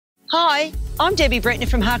Hi, I'm Debbie Bretner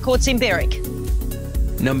from Harcourts in Berwick.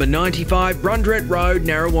 Number 95 Brundrett Road,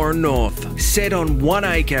 Narre Warren North. Set on 1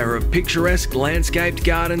 acre of picturesque landscaped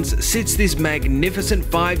gardens sits this magnificent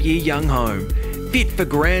 5-year young home, fit for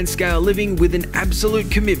grand scale living with an absolute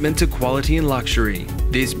commitment to quality and luxury.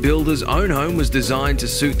 This builder's own home was designed to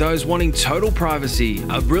suit those wanting total privacy,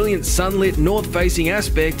 a brilliant sunlit north-facing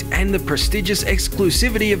aspect, and the prestigious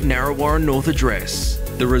exclusivity of Narre Warren North address.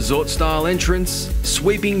 The resort-style entrance,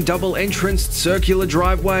 sweeping double-entranced circular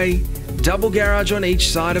driveway, double garage on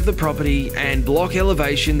each side of the property, and block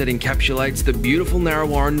elevation that encapsulates the beautiful Narre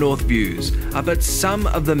Warren North views are but some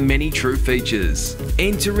of the many true features.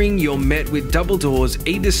 Entering, you're met with double doors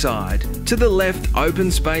either side. To the left,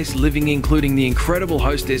 open space living including the incredible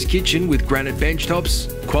hostess kitchen with granite bench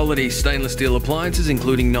tops, quality stainless steel appliances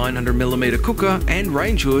including 900mm cooker and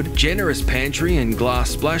range hood, generous pantry and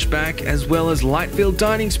glass splashback, as well as light-filled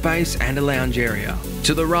dining space and a lounge area.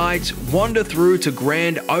 To the right, wander through to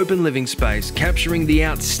grand open living space capturing the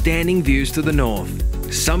outstanding views to the north.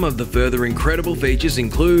 Some of the further incredible features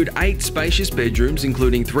include 8 spacious bedrooms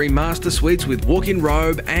including 3 master suites with walk-in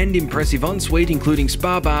robe and impressive ensuite including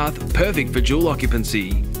spa bath, perfect for dual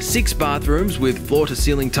occupancy, 6 bathrooms with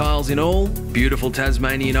floor-to-ceiling tiles in all, beautiful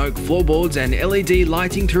Tasmanian oak floorboards and LED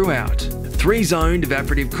lighting throughout, 3-zoned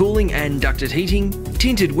evaporative cooling and ducted heating,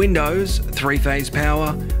 tinted windows, 3-phase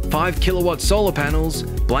power, 5kW solar panels,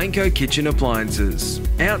 Blanco kitchen appliances.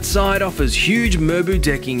 Outside offers huge Merbu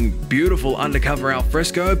decking, beautiful undercover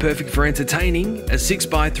alfresco perfect for entertaining, a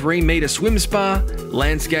 6x3 metre swim spa,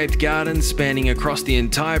 landscaped gardens spanning across the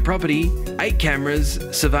entire property, 8 cameras,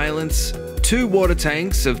 surveillance, 2 water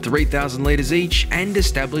tanks of 3,000 litres each, and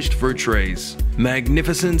established fruit trees.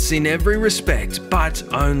 Magnificence in every respect, but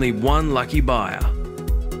only one lucky buyer.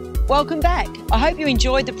 Welcome back. I hope you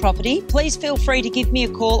enjoyed the property. Please feel free to give me a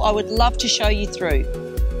call. I would love to show you through.